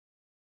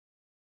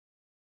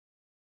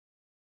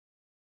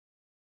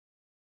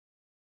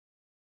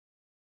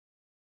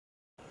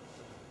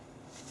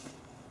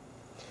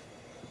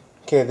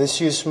Okay,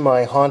 this uses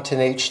my Honton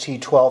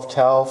HT12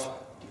 valve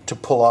to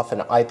pull off an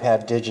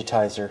iPad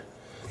Digitizer.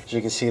 As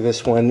you can see,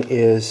 this one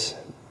is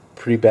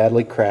pretty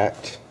badly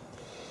cracked.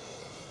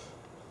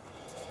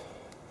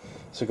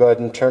 So go ahead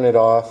and turn it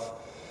off.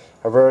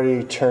 I've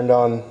already turned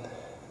on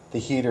the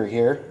heater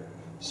here.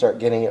 Start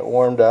getting it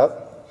warmed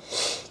up.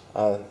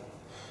 You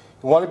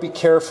want to be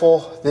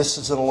careful. This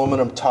is an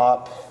aluminum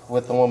top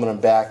with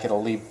aluminum back.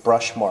 It'll leave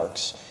brush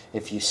marks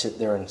if you sit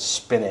there and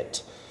spin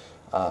it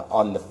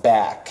on the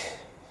back.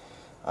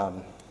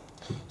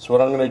 So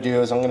what I'm going to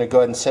do is I'm going to go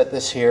ahead and set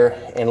this here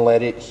and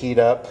let it heat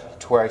up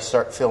to where I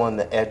start feeling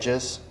the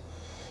edges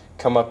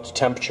come up to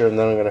temperature, and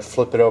then I'm going to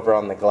flip it over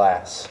on the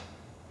glass.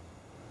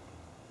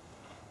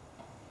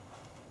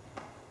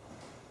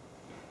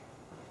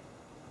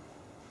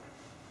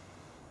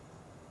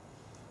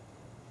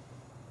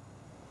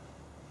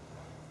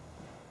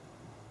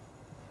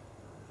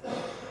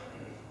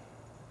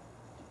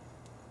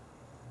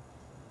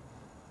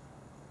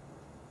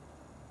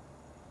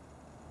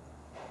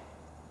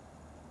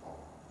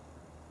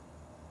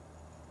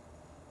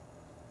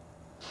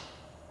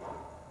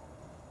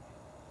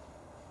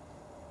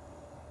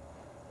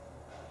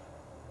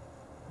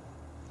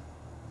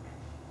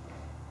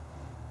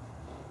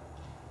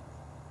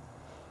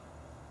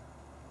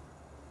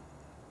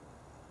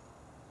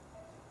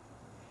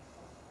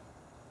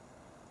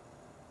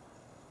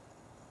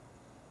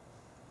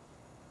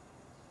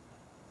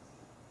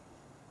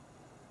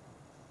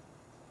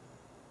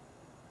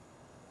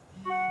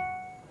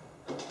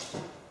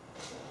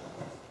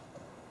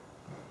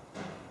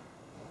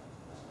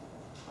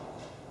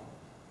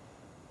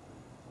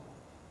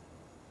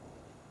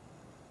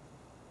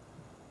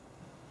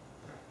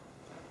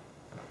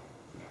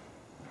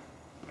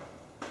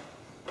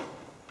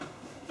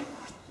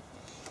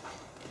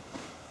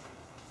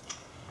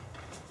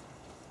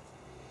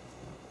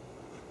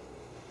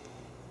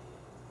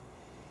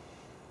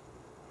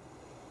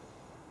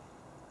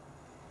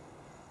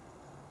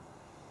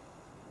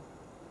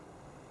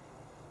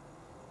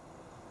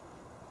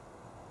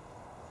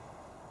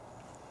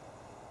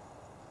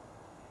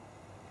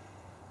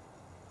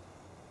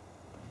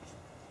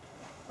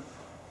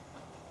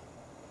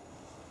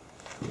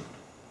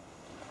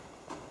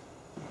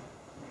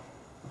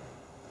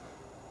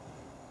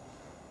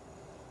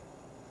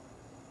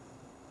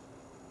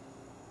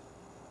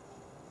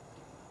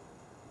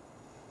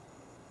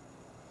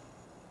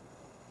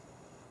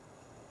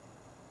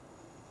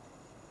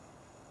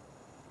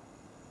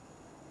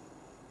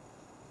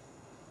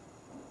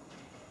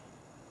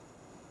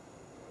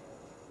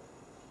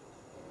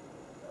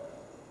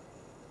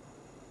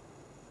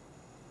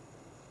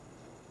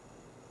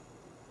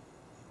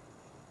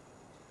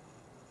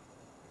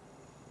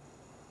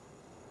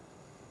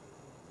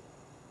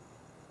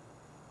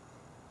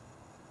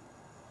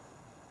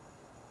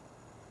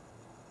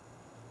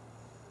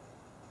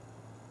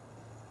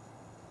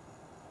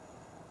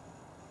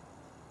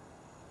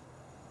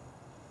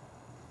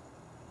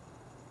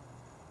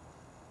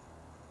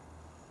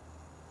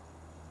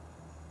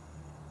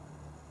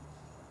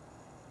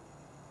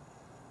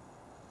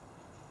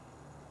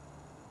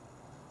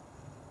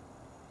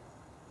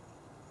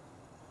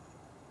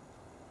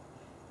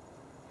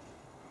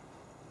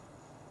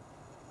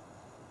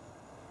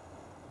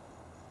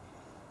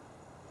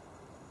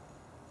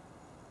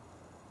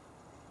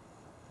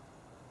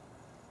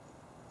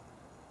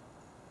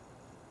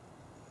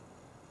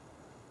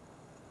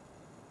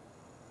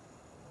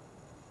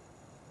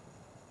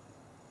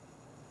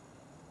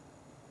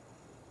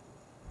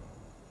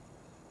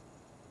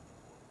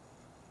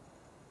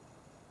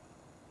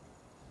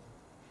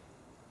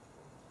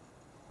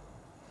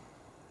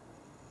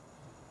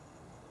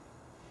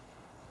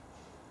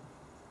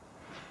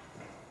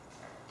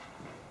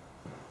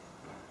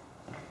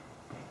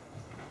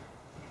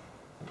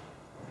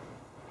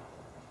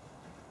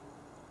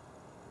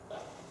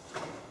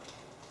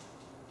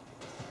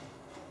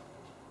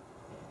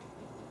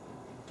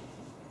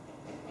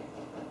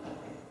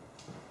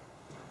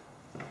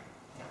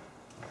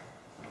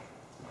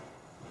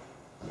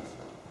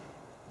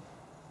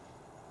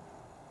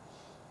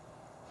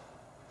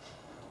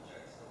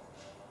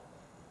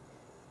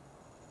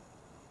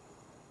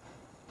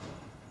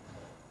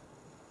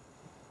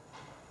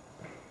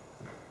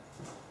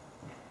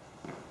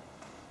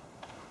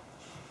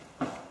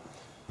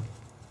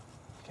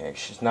 Okay,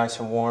 she's nice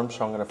and warm,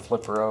 so I'm going to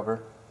flip her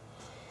over.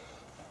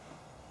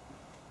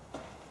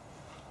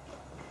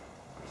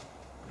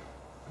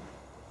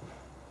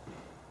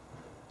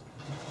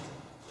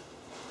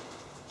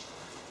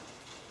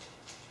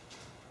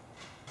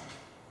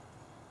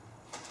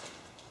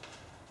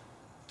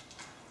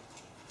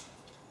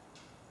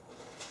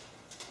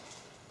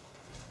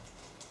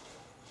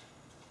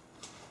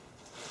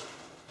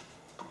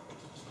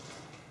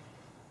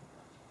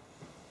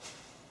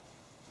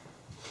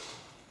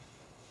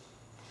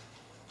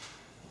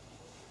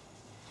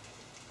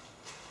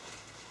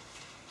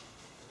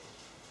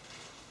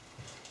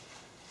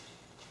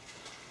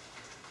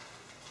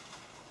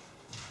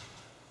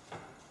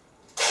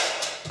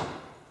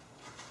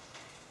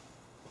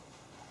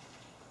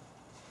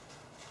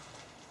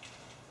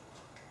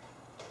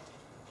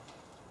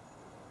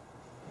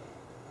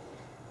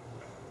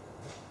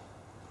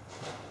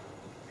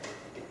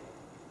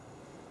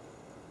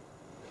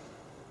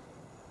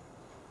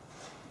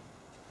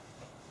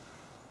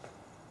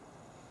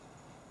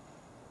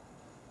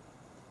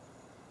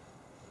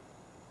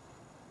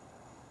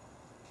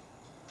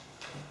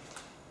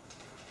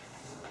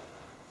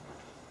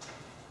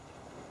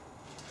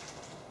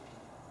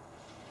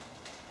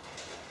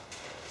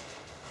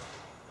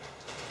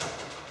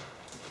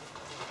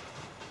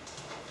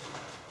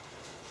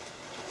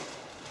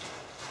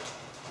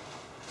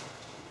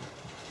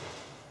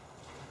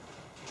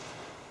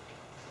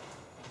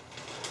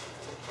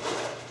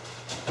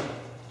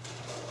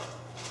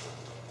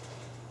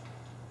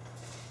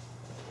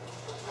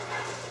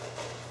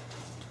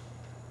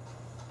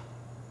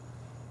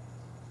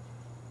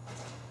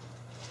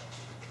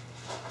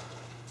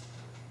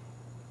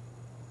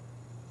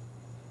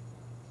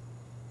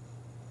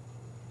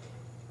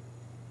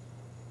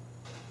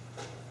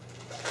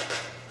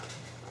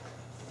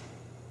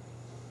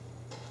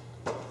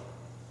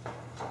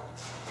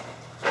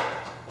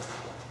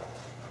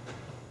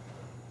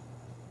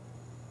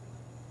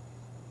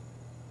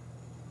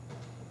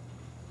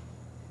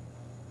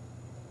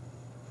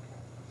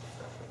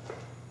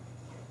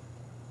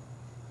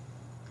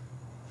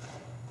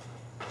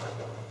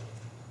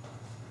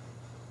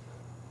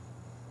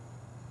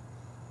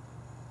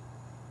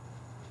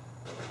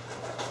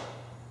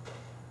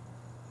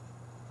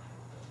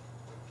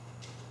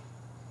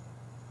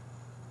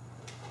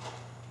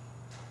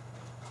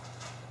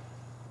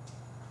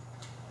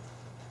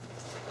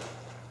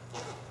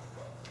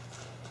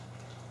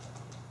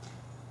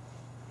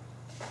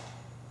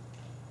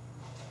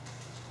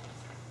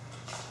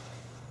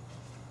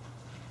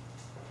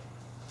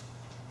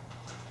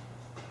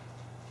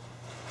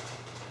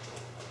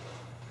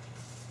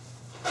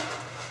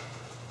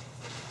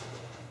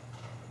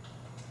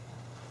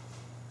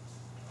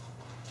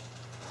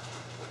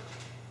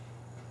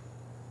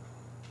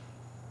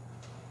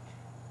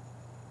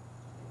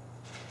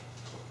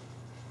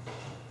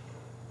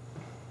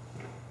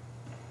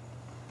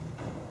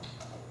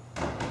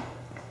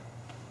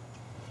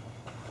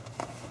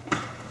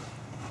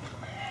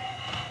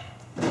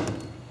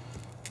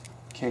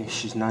 Okay,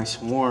 she's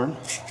nice and warm.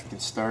 I can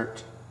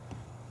start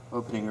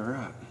opening her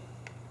up.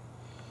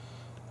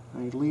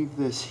 I leave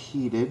this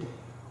heated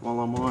while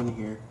I'm on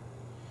here.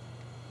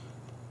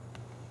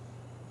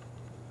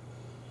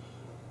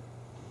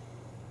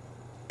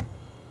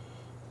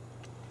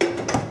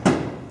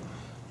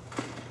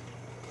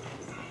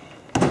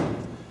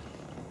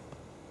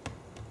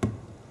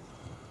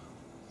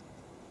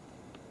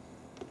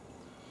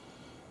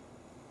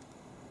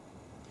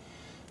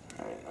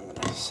 Alright, I'm going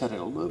to set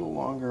it a little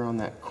longer on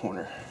that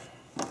corner.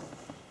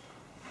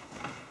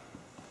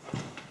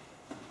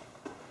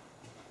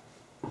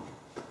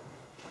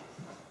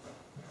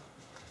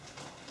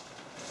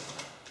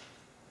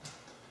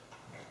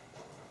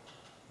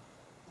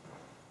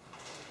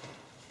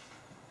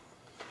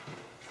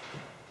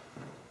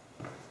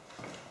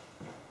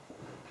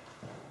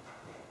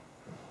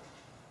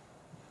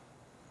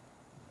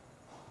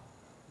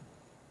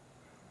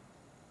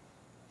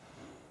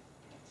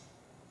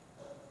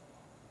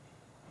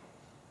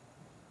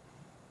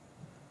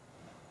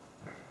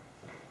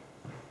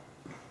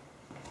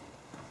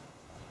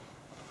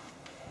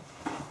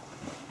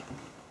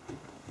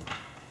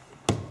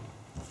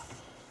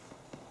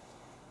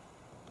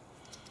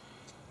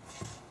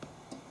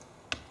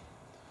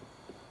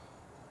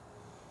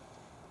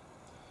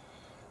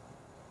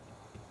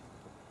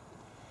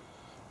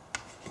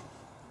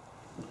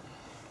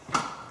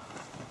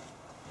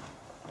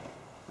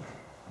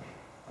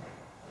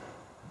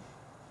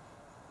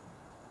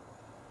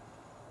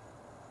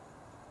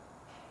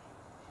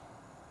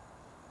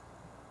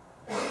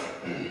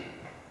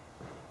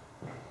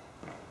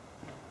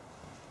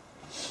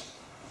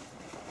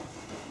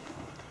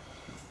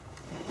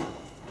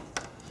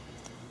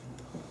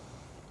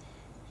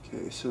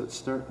 Okay, so it's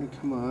starting to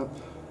come up.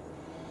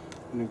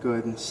 I'm going to go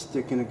ahead and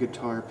stick in a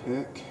guitar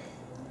pick.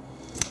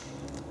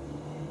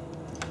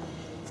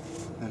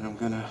 Then I'm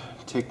going to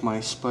take my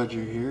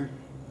spudger here,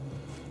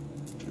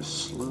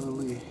 just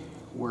slowly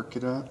work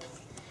it up,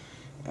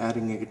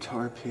 adding a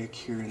guitar pick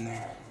here and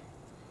there.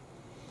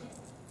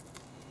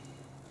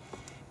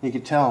 You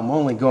can tell I'm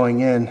only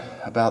going in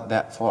about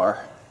that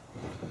far.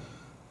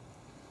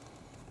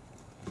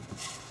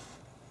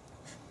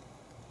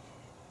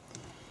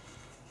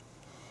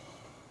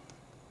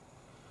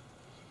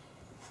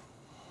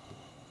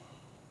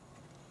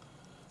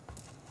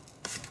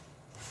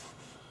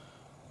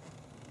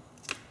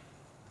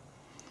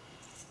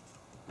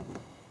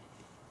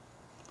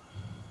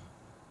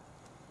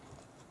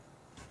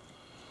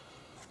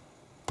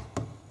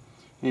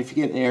 And if you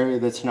get an area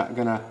that's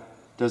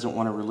doesn't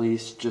want to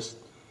release, just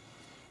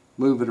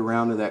move it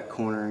around to that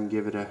corner and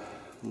give it a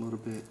little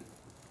bit.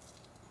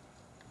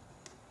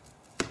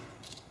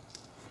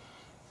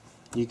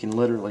 You can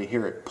literally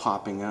hear it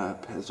popping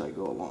up as I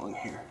go along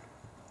here.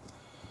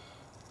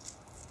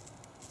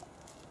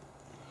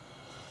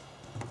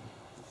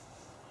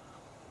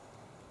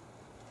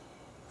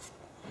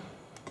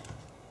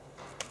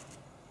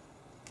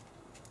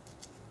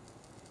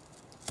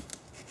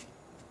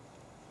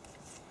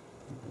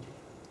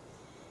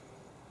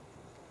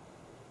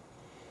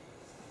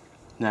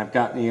 Now I've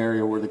got in the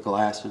area where the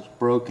glass is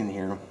broken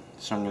here,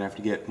 so I'm going to have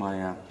to get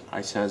my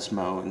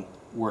iSesmo and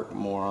work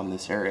more on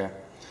this area.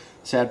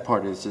 Sad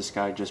part is this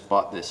guy just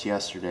bought this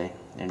yesterday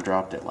and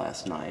dropped it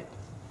last night.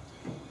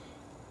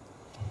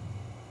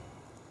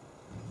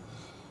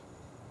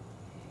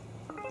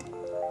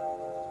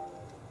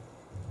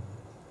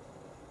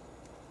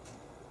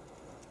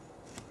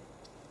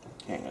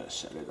 Okay, I'm going to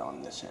set it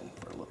on this end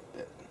for a little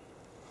bit.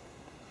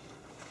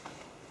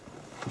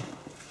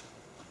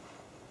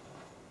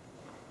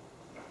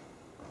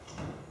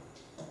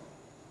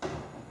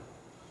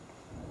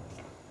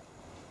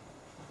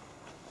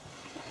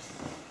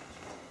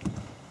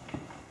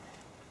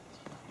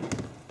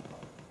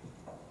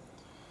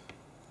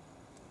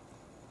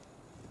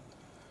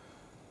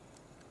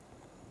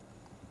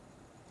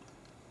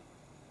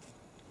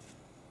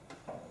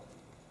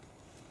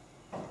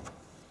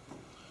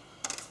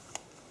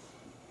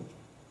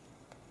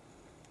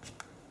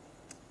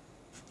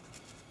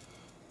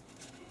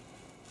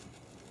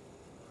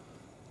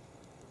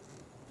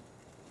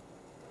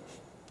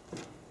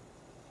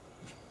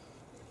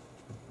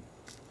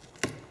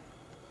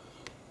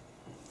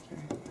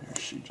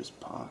 She just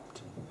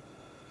popped.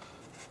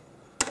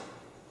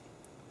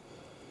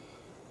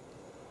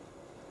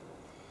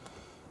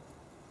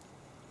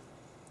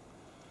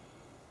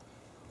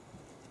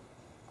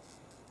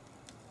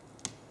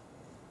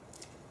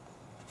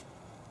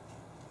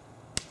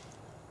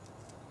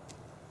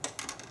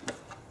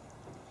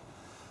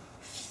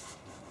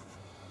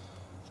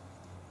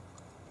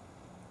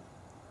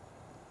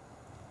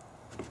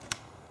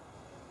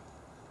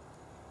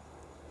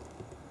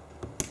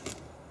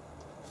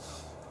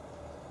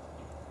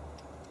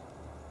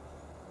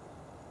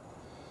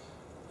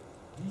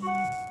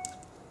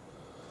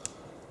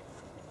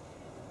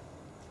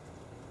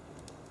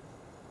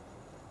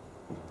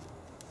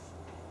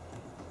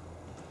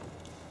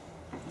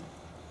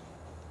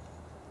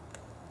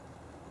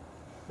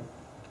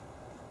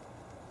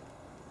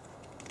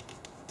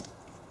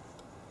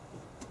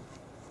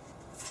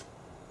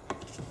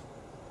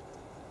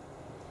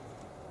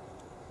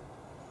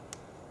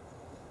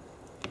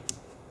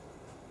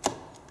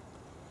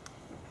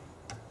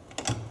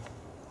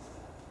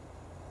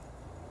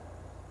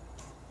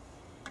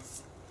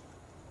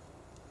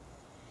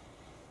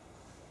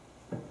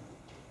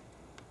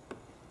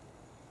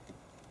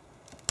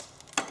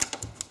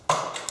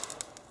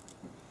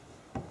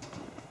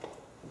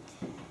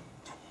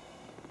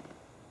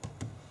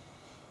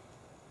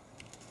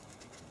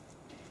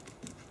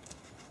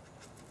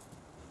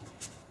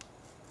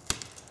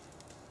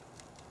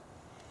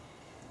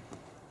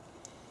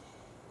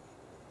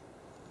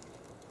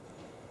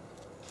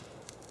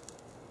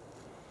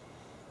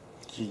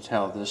 You can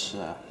tell this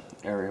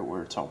area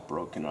where it's all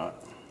broken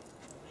up,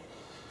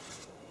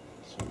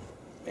 so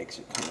it makes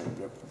it kind of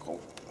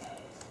difficult.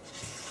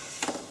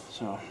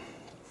 So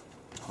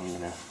I'm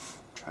going to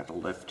try to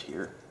lift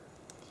here.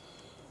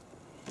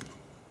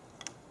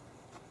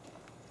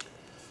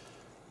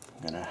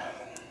 I'm going to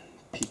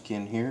peek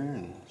in here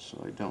and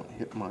so I don't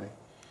hit my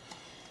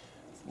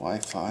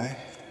Wi-Fi.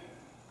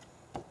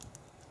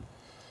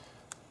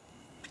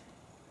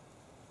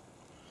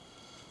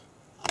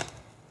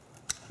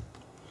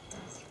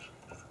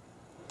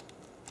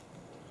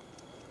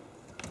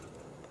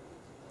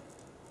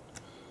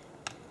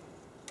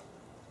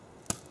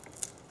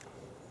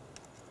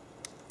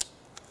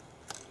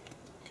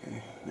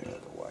 Okay, there, the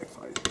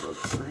Wi-Fi broke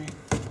free.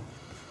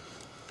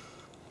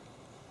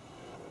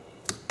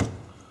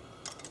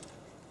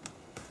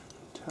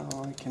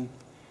 Until I can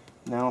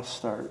now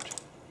start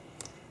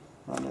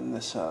running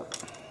this up.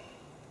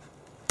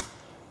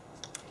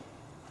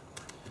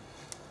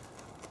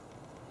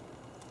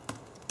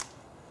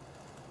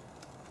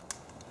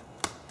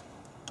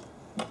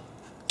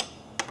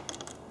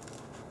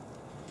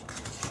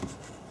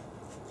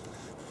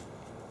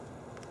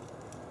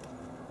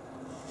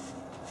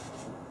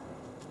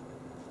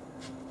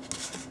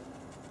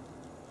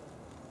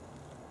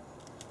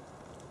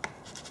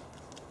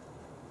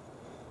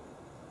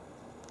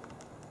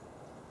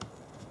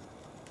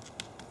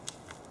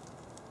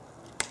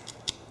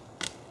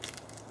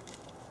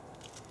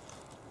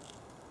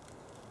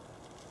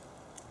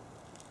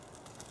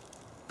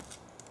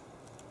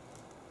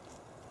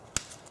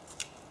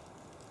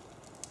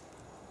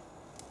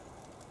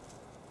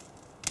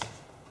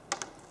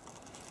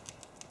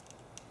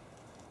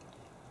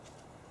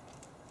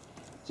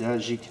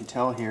 As you can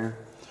tell here,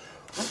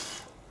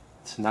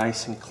 it's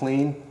nice and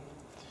clean.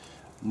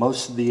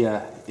 Most of the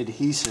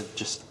adhesive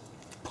just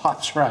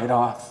pops right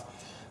off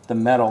the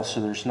metal, so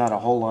there's not a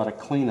whole lot of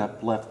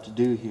cleanup left to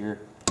do here.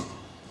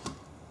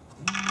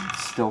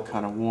 It's still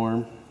kind of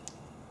warm.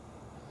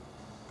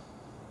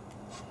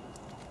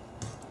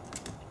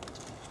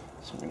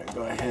 So I'm going to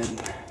go ahead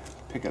and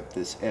pick up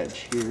this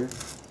edge here.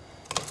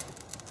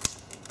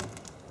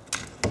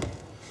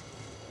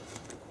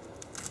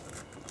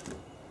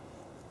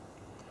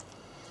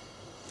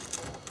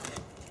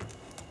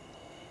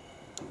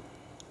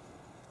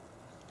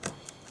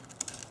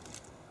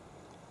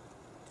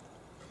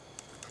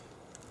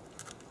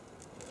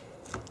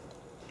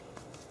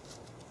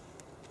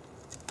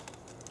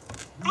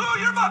 Blue,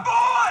 you're my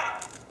boy!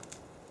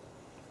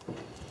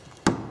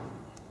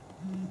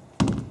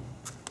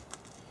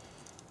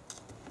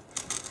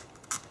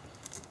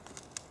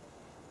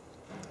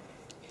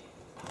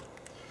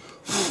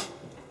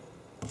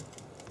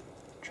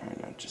 Try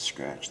not to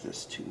scratch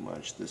this too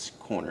much. This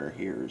corner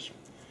here is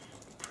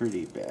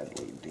pretty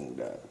badly dinged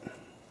up.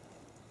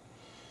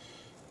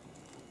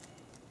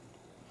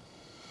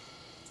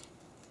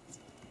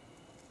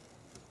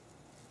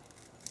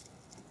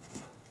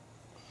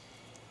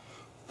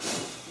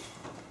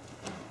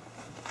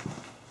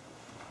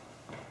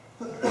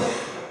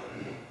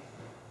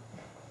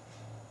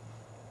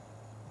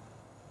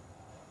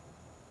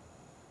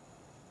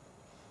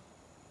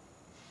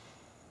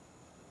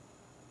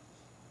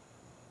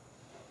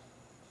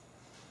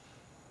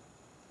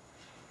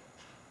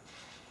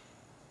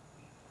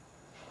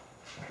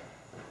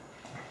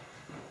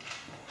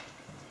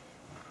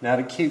 Now,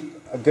 to keep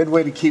a good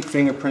way to keep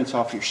fingerprints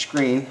off your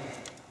screen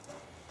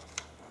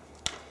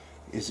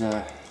is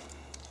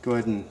go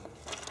ahead and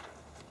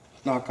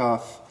knock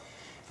off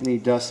any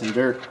dust and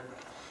dirt.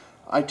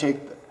 I take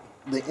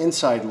the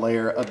inside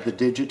layer of the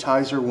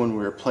Digitizer when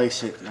we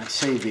replace it, and I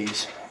save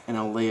these, and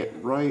I'll lay it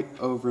right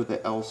over the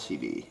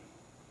LCD.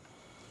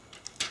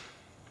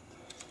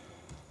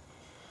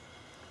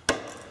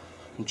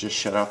 And just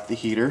shut off the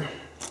heater.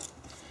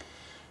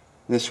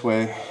 This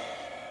way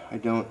I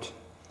don't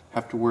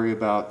have to worry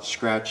about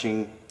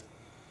scratching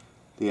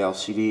the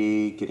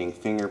LCD, getting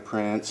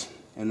fingerprints,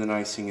 and the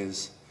nice thing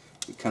is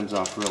it comes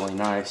off really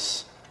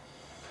nice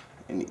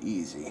and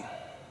easy.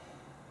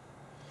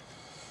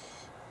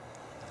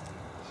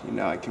 So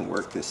now I can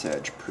work this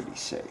edge pretty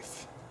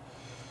safe.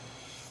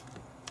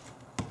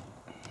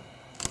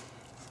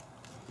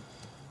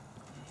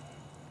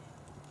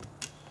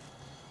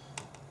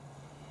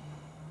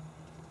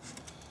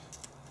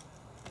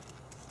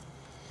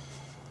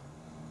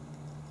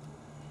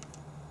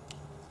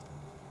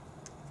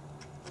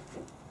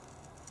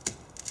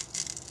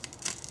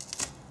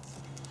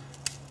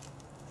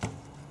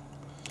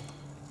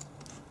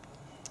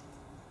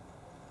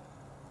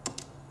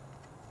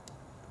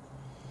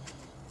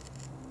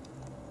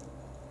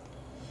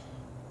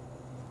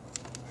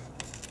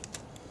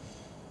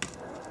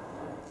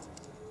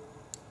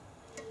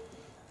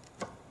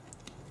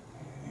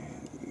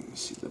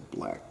 See, the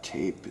black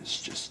tape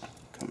is just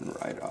coming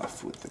right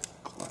off with the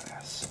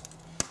glass.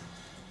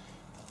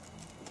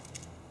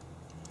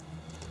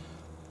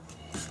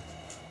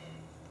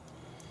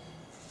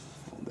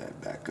 Fold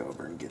that back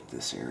over and get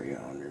this area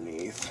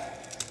underneath.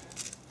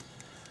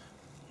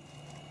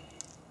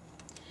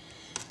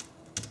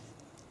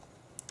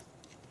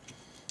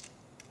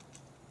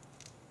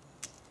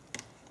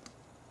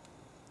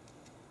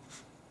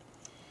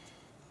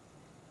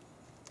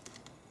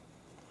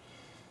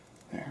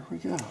 we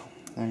go.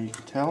 Now you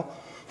can tell.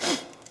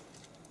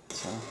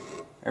 So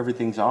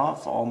everything's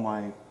off. All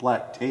my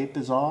black tape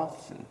is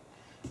off, and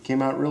it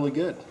came out really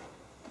good.